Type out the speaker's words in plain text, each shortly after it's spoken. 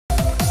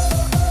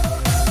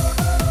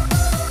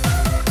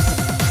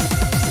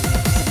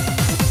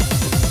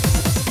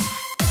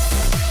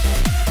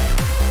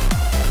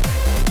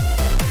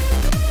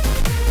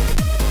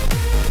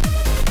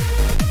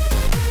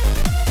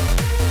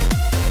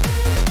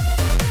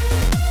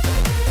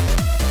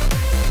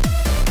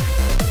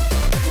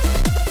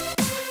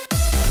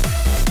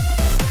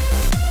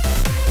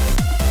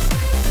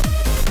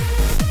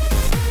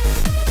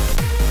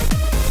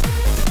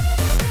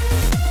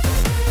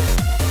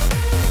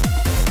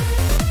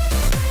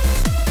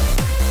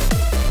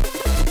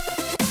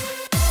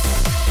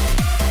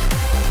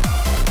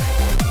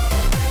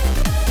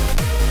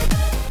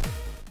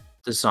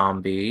the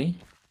zombie.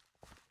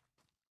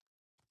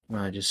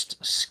 Just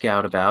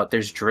scout about.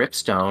 There's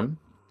Dripstone.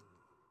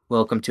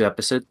 Welcome to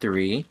episode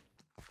 3.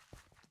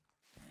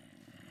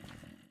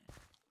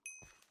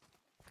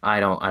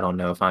 I don't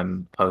know if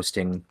I'm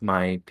posting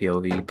my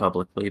POV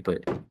publicly,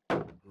 but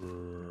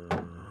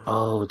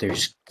oh,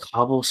 there's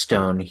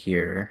cobblestone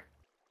here.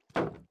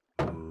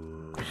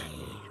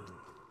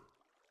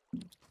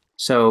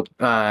 So,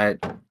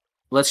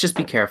 let's just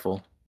be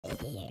careful.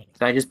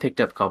 I just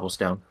picked up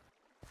cobblestone.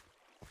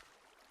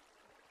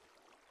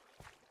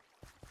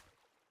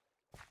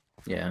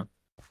 Yeah.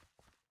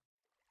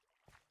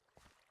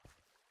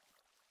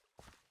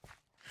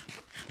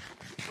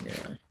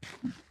 Yeah.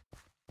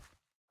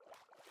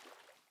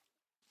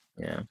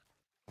 Yeah.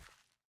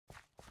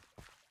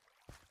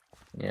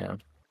 Yeah.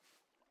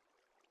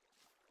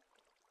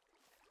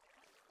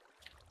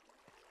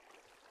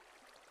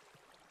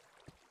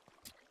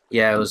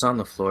 Yeah, it was on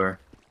the floor.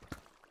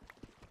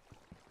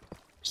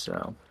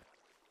 So.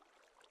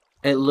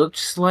 It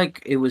looks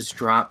like it was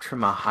dropped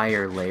from a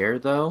higher layer,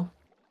 though.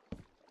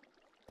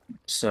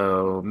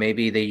 So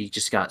maybe they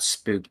just got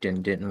spooked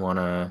and didn't want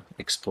to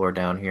explore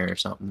down here or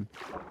something.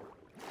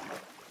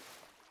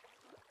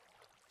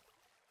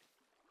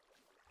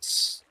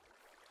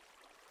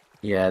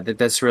 Yeah,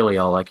 that's really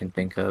all I can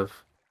think of.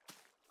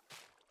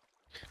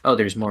 Oh,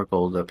 there's more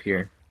gold up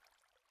here.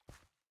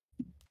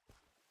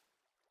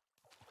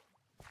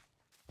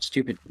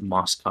 Stupid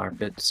moss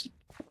carpets.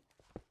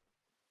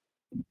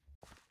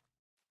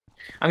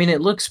 I mean,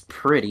 it looks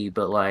pretty,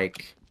 but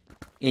like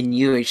in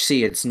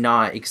UHC, it's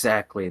not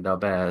exactly the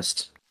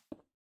best.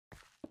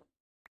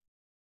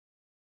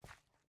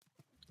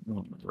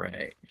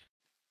 Right.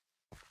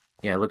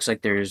 Yeah, it looks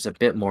like there's a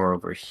bit more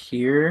over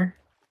here.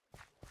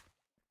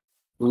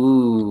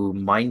 Ooh,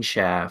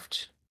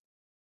 mineshaft.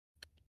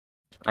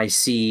 I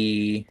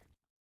see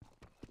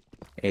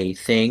a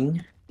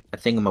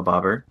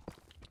thingamabobber,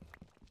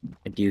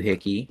 a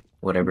doohickey,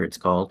 whatever it's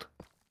called.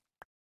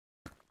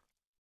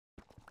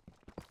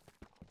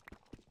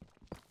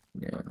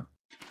 Yeah.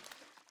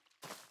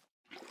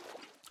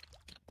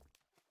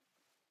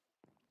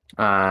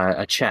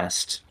 A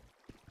chest.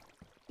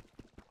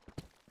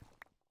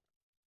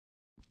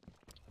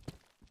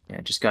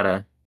 Yeah, just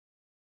gotta...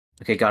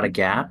 Okay, got a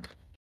gap.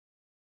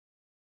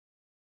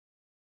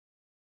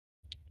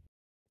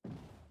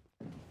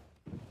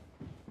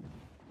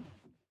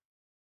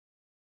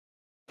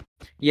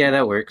 Yeah,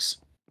 that works.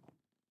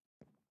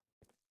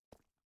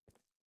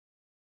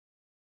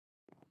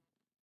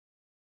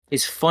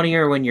 It's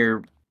funnier when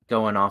you're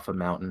going off a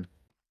mountain.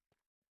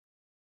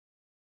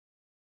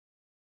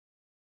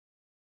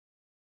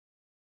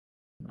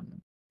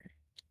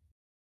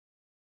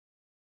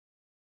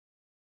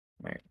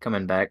 Alright,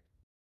 coming back.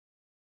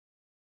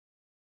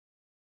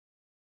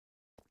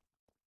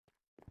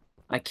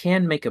 I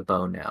can make a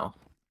bow now,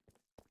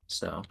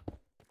 so...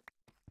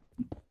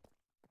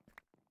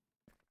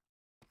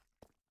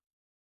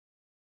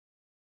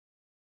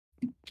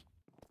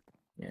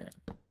 Yeah,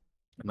 I'm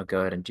gonna go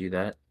ahead and do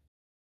that.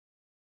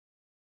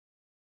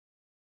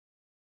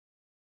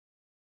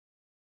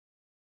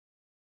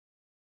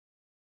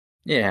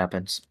 It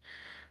happens.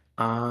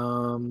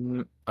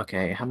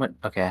 Okay, how much?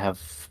 Okay, I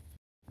have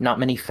not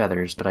many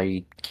feathers, but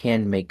I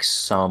can make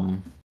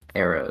some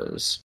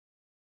arrows.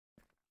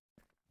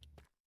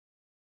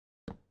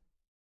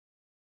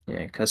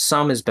 Yeah, because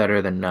some is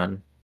better than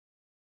none.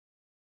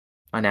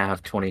 I now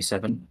have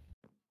 27.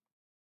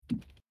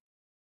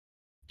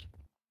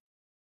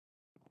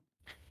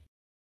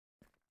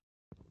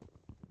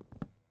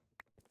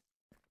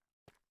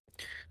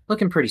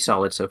 Looking pretty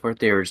solid so far.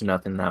 There's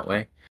nothing that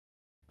way.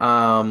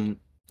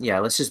 Yeah,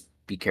 let's just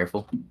be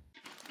careful.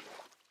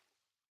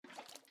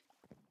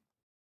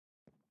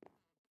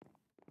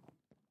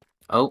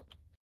 Oh.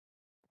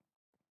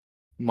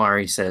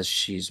 Mari says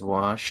she's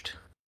washed.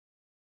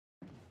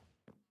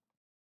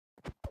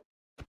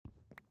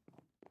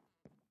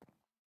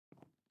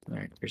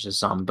 Alright, there's a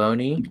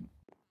Zomboni.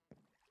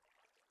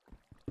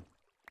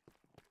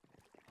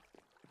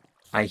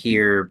 I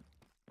hear...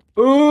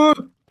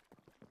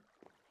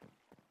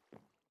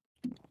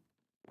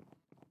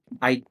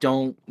 I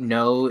don't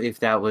know if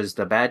that was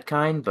the bad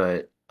kind,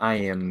 but I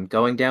am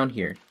going down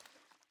here.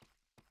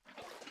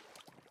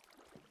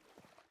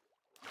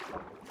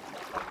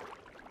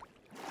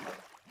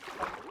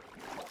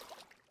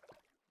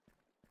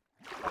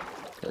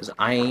 Because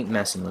I ain't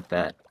messing with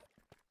that.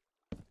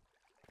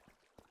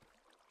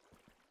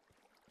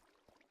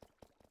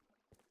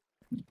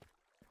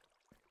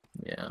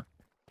 Yeah.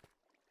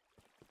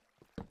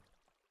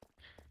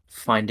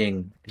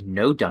 Finding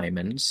no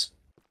diamonds.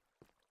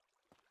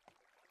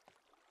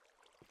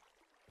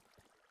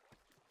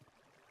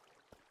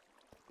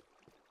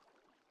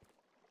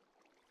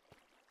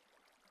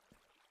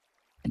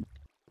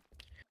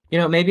 You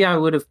know, maybe I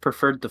would have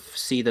preferred to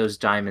see those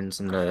diamonds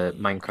in the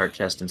minecart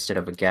chest instead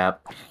of a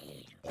gap.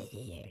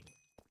 Yeah.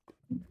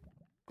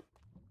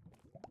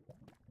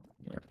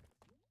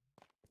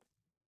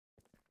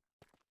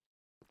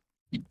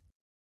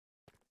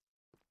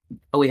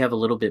 Oh, we have a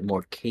little bit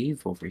more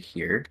cave over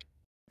here.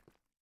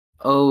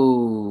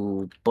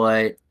 Oh,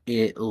 but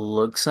it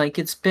looks like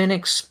it's been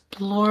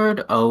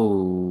explored.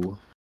 Oh.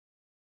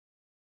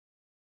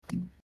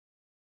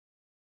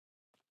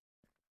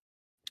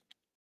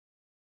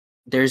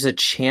 There's a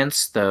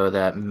chance, though,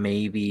 that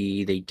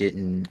maybe they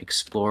didn't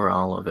explore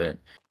all of it.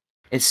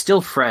 It's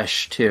still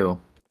fresh, too.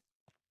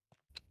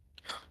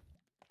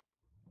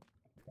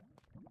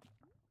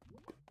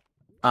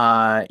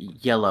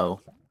 Yellow.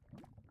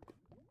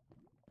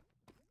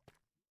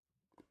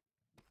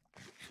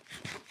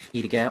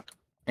 Eat a gap.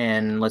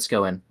 And let's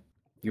go in.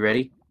 You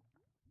ready?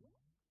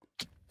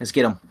 Let's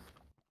get them.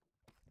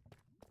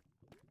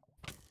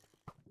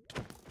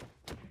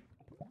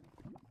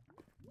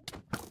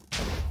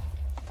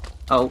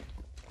 Oh.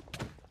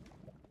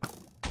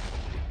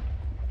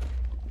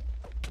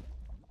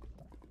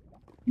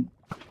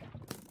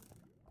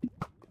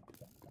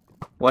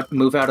 What?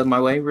 Move out of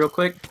my way real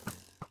quick.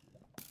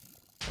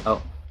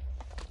 Oh.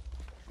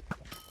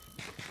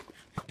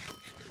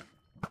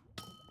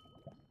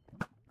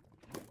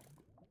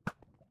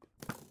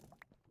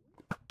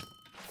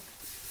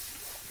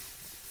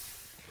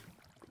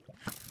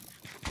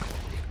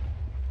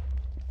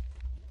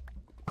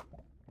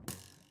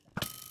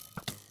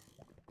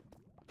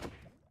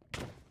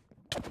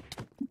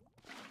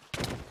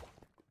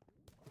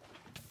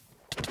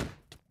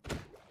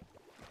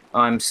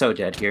 I'm so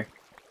dead here.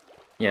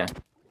 Yeah.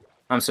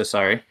 I'm so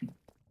sorry.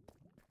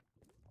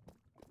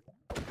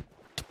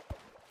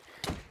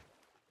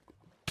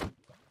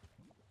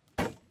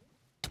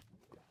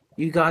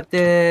 You got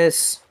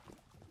this.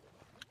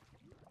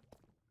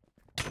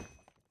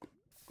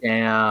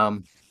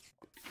 Damn.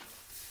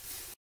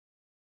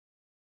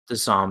 The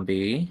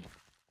zombie.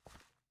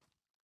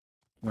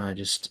 I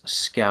just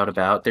scout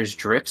about. There's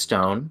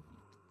dripstone.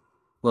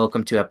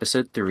 Welcome to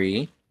episode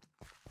 3.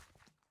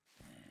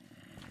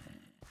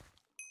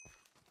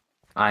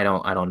 I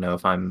don't know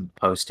if I'm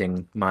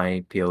posting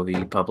my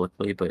POV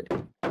publicly, but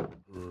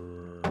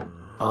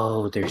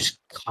oh, there's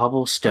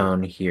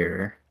cobblestone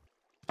here.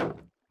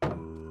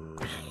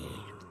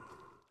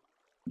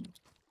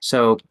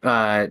 So,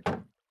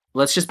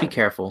 let's just be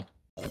careful.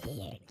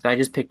 I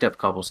just picked up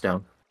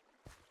cobblestone.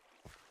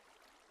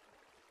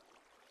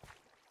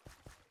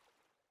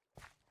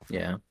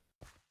 Yeah.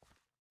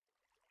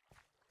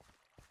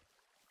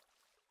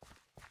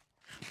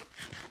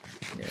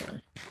 Yeah.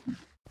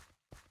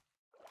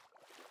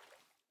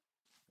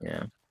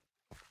 Yeah.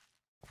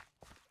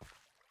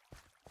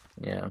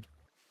 Yeah.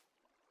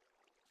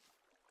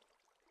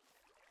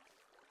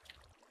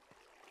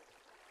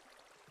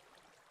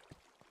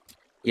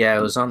 Yeah,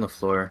 it was on the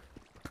floor.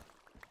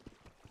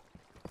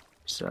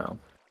 So,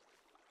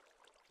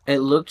 it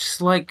looks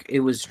like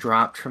it was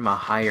dropped from a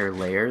higher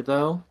layer,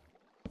 though.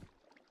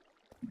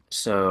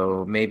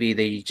 So maybe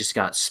they just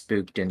got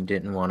spooked and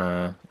didn't want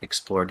to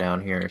explore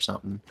down here or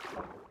something.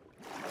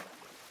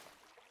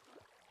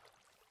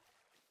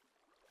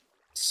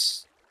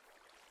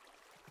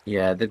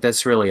 Yeah,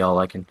 that's really all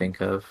I can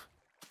think of.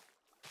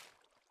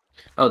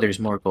 Oh, there's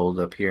more gold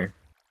up here.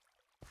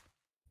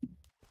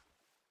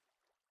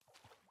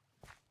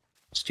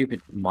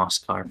 Stupid moss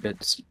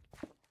carpets.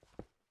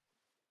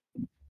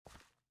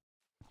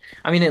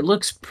 I mean, it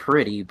looks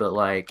pretty, but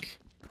like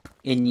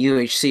in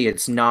UHC,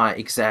 it's not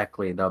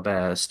exactly the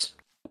best.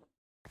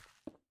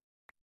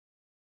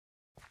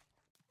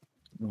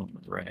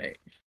 Right.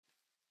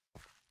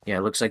 Yeah,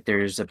 it looks like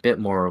there's a bit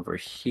more over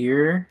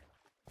here.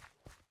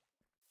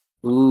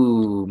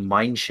 Ooh,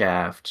 mine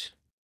shaft.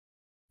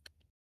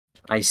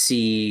 I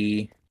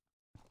see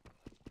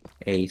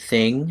a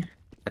thing,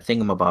 a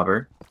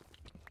thingamabobber,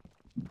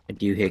 a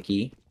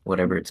doohickey,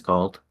 whatever it's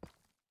called.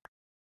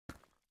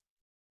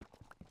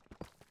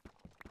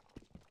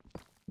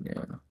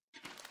 Yeah.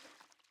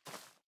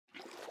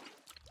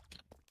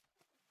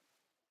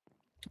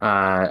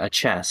 A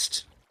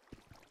chest.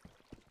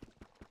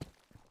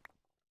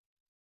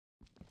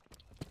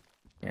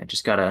 Yeah,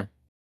 just gotta...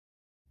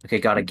 Okay,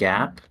 got a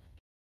gap.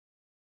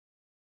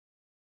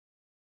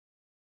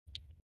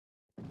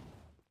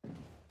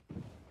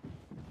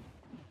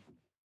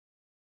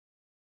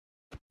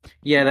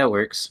 Yeah, that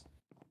works.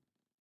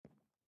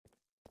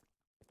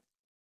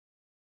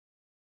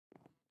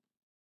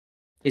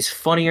 It's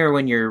funnier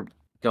when you're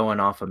going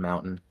off a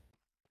mountain.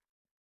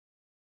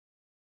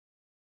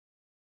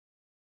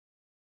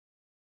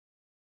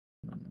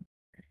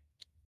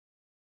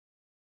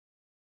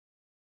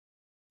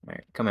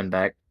 Alright, coming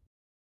back.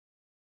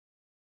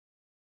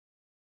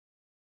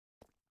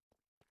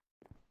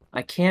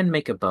 I can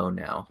make a bow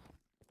now,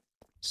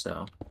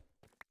 so...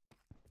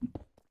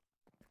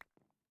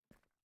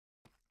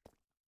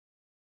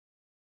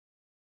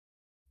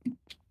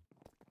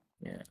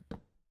 Yeah, I'm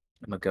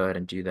gonna go ahead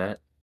and do that.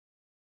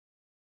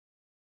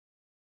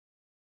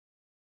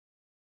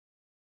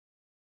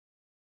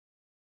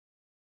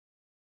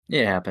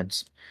 It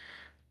happens.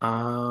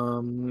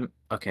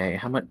 Okay,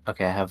 how much?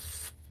 Okay, I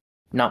have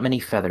not many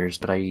feathers,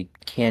 but I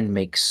can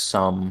make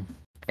some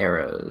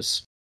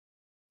arrows.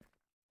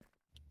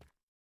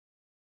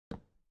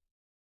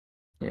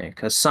 Yeah,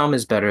 because some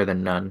is better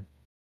than none.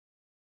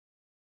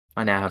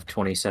 I now have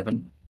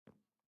 27.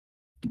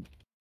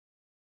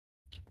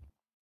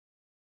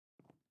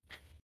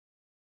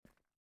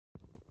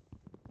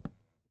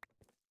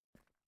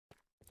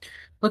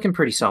 Looking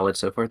pretty solid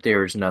so far.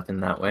 There's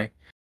nothing that way.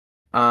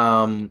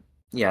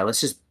 Yeah,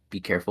 let's just be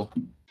careful.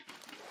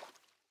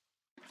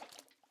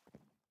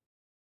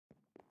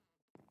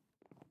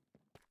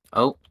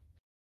 Oh.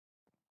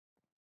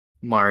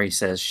 Mari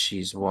says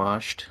she's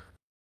washed.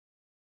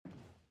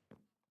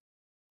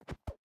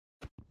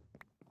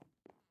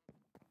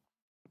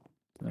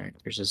 Alright,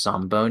 there's a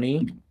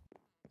Zomboni.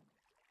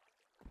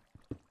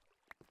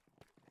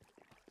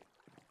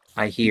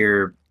 I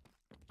hear...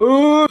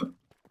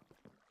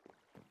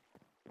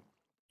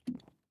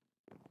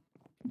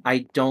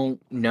 I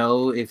don't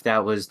know if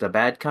that was the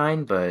bad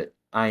kind, but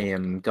I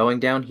am going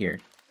down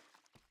here.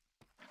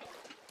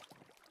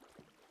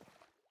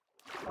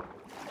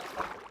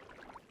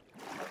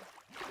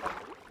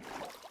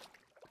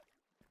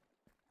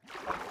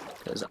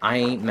 Because I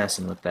ain't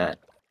messing with that.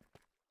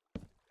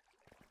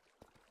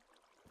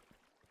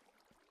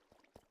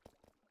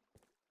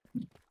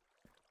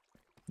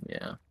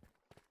 Yeah.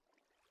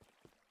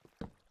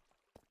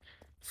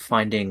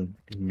 Finding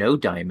no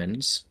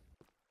diamonds.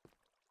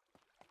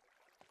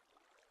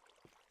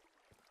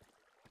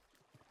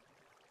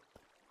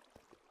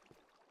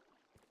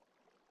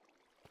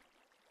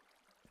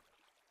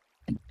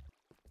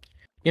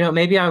 You know,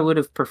 maybe I would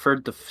have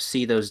preferred to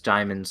see those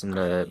diamonds in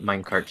the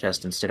minecart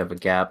chest instead of a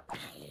gap.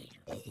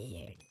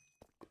 Yeah.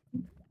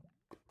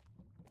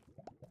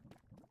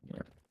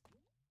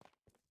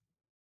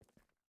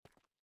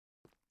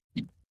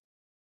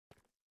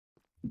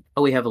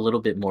 Oh, we have a little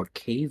bit more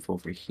cave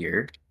over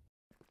here.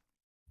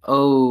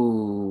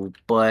 Oh,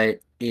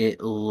 but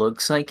it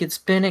looks like it's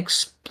been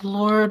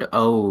explored.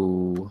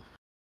 Oh.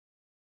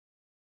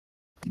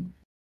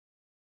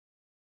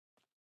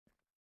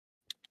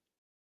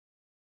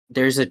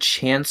 There's a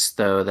chance,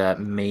 though, that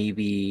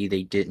maybe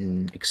they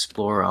didn't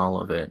explore all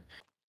of it.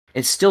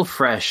 It's still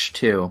fresh,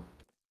 too.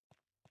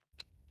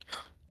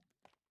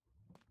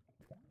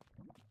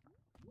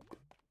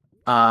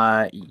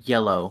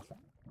 Yellow.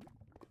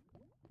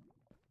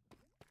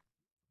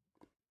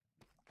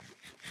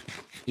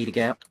 Eat a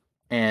gap.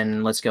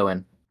 And let's go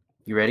in.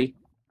 You ready?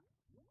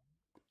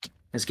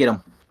 Let's get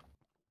them.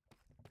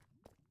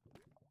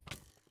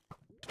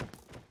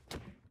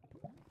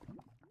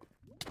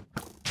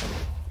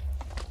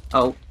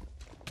 Oh.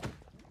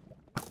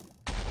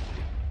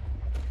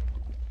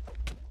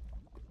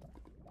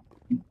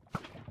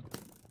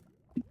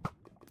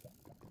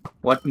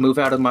 What? Move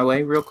out of my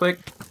way real quick?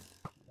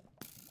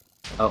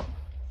 Oh.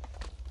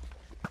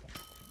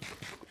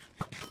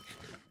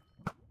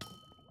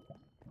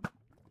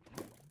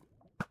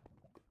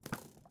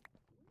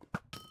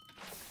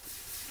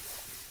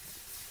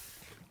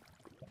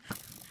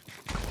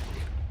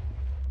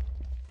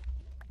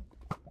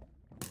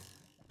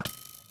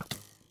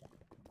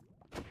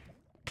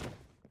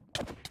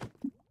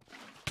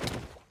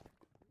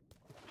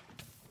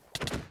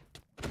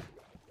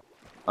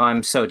 Oh,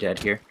 I'm so dead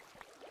here.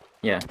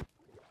 Yeah.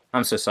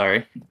 I'm so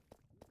sorry.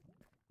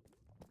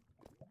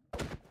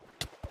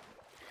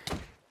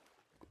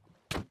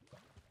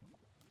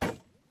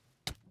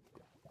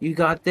 You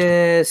got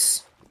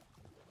this.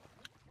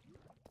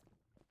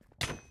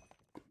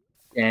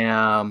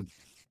 Damn.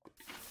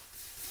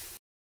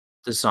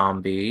 The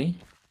zombie.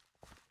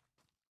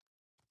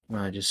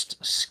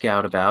 Just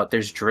scout about.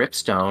 There's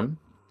Dripstone.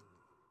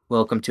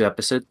 Welcome to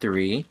episode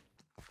 3.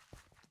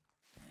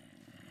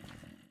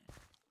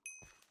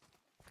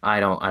 I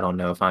don't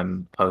know if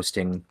I'm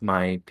posting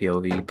my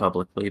POV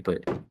publicly,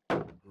 but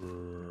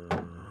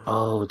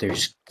oh,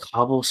 there's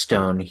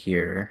cobblestone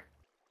here.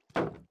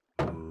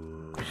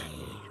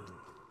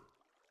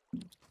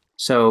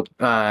 So,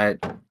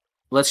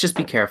 let's just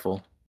be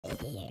careful.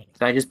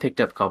 I just picked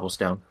up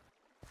cobblestone.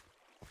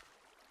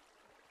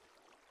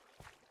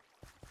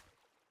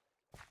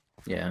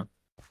 Yeah.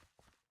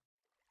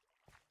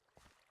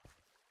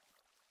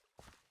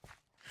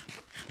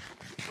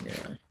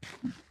 Yeah.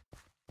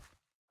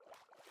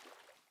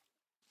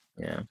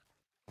 Yeah.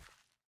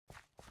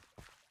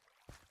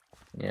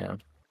 Yeah.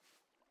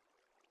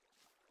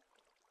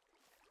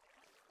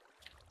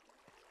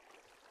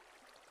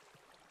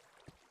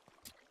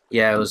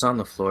 Yeah, it was on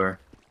the floor.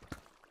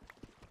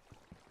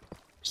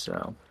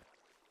 So.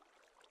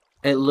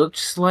 It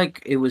looks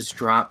like it was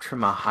dropped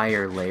from a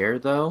higher layer,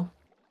 though.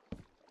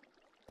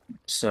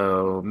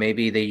 So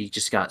maybe they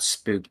just got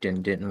spooked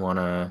and didn't want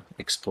to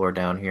explore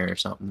down here or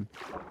something.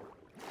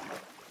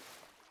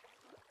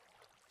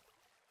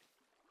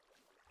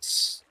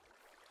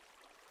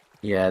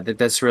 Yeah,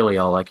 that's really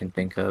all I can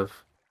think of.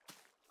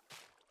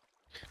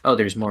 Oh,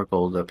 there's more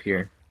gold up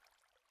here.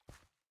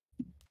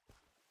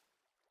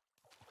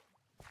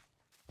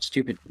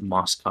 Stupid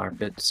moss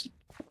carpets.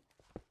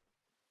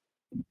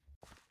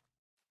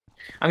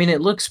 I mean, it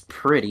looks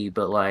pretty,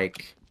 but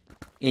like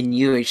in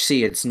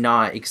UHC, it's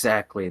not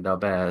exactly the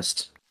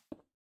best.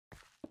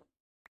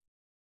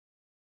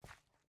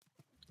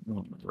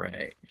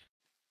 Right.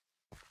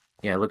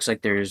 Yeah, it looks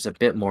like there's a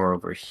bit more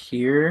over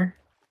here.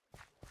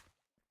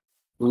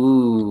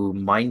 Ooh,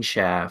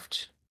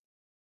 mineshaft.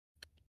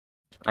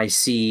 I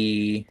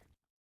see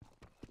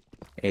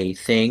a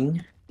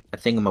thing, a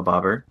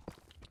thingamabobber.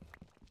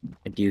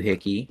 A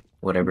doohickey,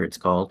 whatever it's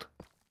called.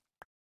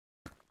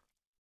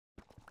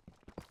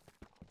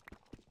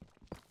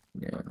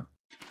 Yeah.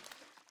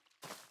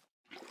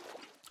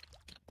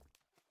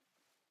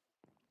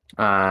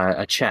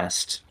 A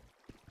chest.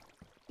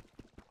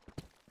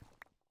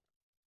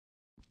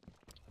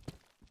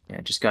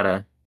 Yeah, just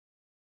gotta...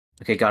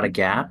 Okay, got a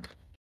gap.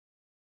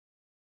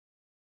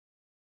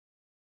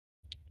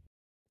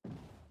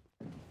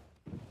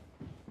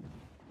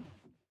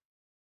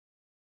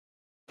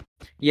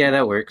 Yeah,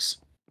 that works.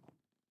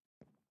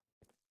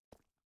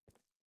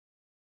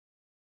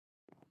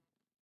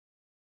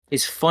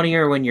 It's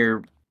funnier when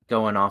you're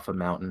going off a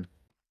mountain.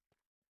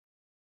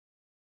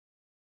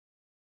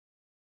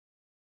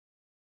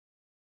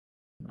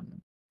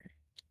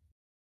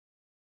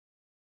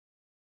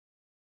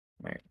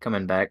 Alright,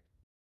 coming back.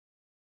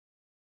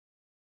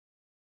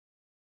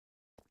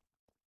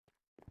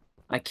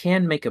 I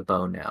can make a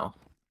bow now,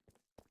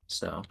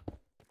 so...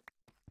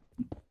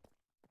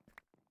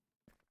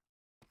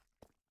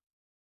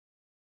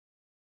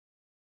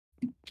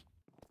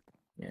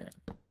 Yeah,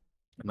 I'm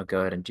gonna go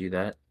ahead and do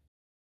that.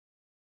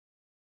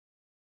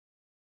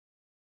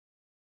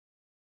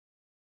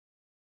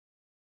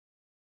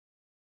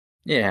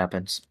 It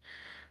happens.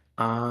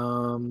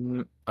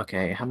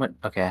 Okay, how much?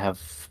 Okay, I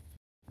have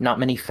not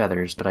many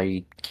feathers, but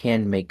I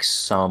can make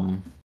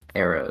some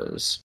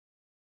arrows.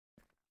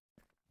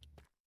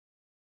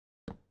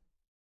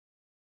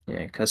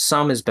 Yeah, because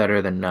some is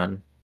better than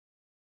none.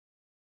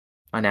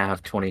 I now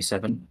have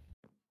 27.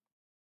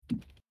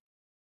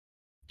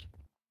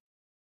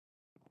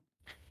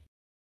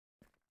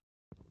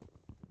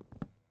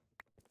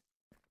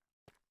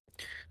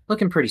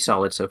 Looking pretty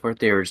solid so far.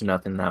 There's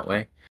nothing that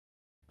way.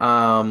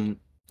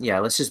 Yeah,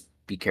 let's just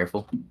be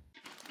careful.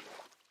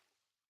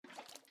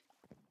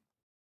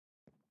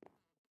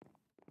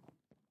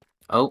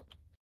 Oh,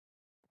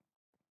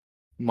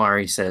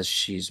 Mari says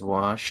she's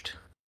washed.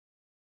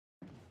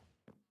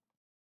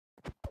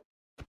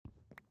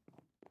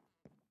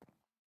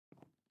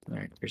 All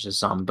right, there's a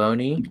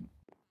Zomboni.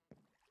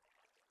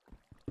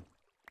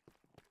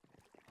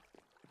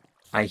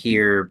 I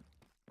hear...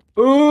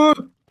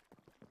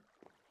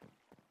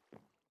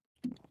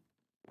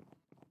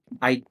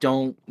 I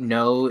don't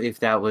know if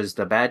that was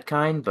the bad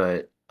kind,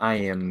 but I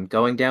am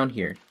going down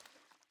here.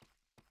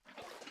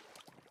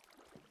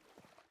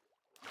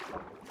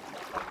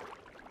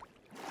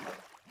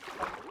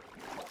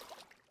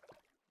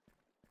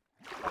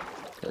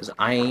 Because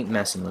I ain't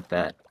messing with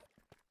that.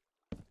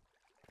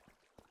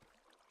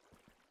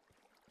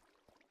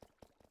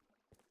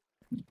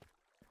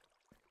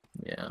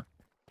 Yeah.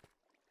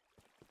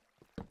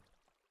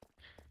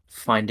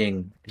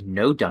 Finding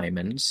no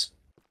diamonds.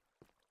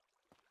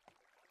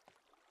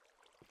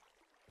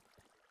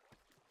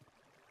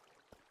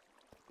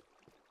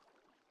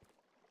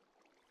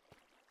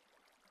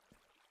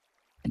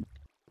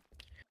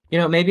 You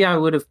know, maybe I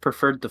would have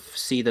preferred to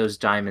see those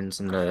diamonds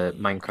in the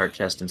minecart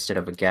chest instead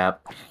of a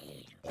gap.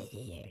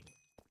 Yeah.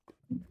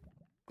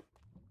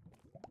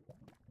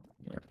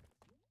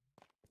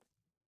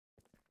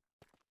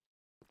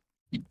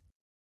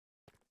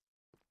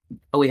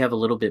 Oh, we have a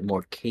little bit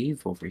more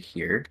cave over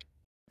here.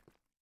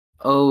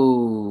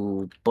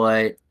 Oh,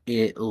 but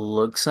it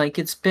looks like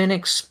it's been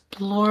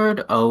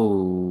explored.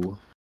 Oh.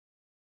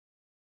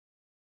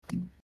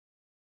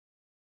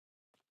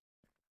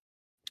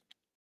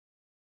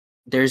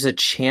 There's a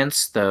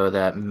chance, though,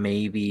 that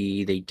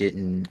maybe they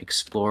didn't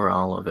explore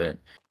all of it.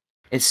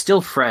 It's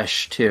still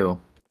fresh, too.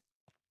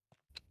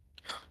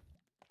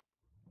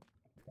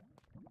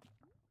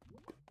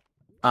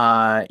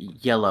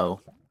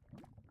 Yellow.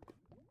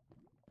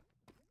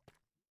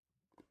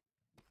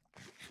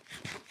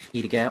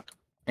 Eat a gap.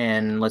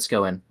 And let's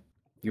go in.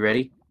 You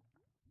ready?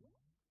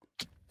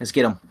 Let's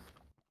get them.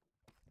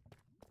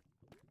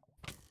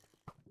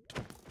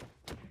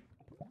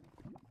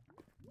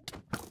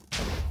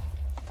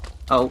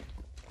 Oh.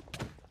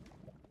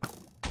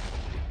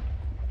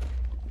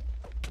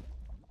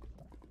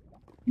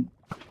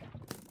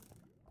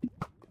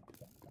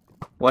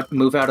 What?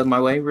 Move out of my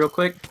way real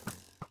quick?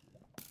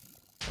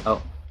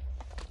 Oh.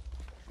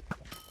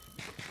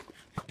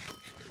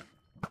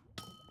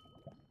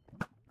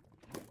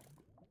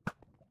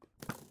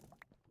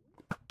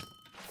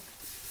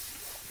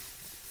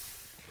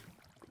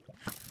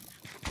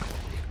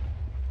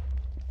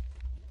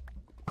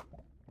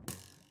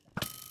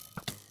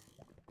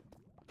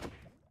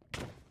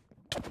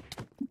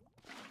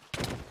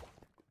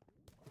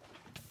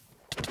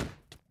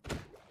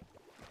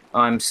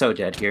 I'm so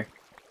dead here.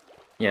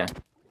 Yeah.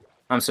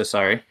 I'm so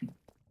sorry.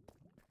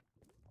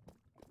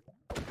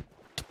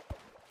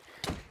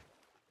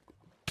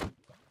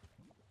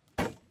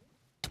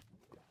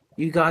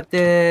 You got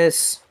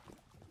this!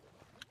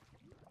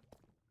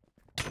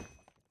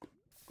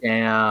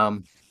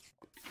 Damn.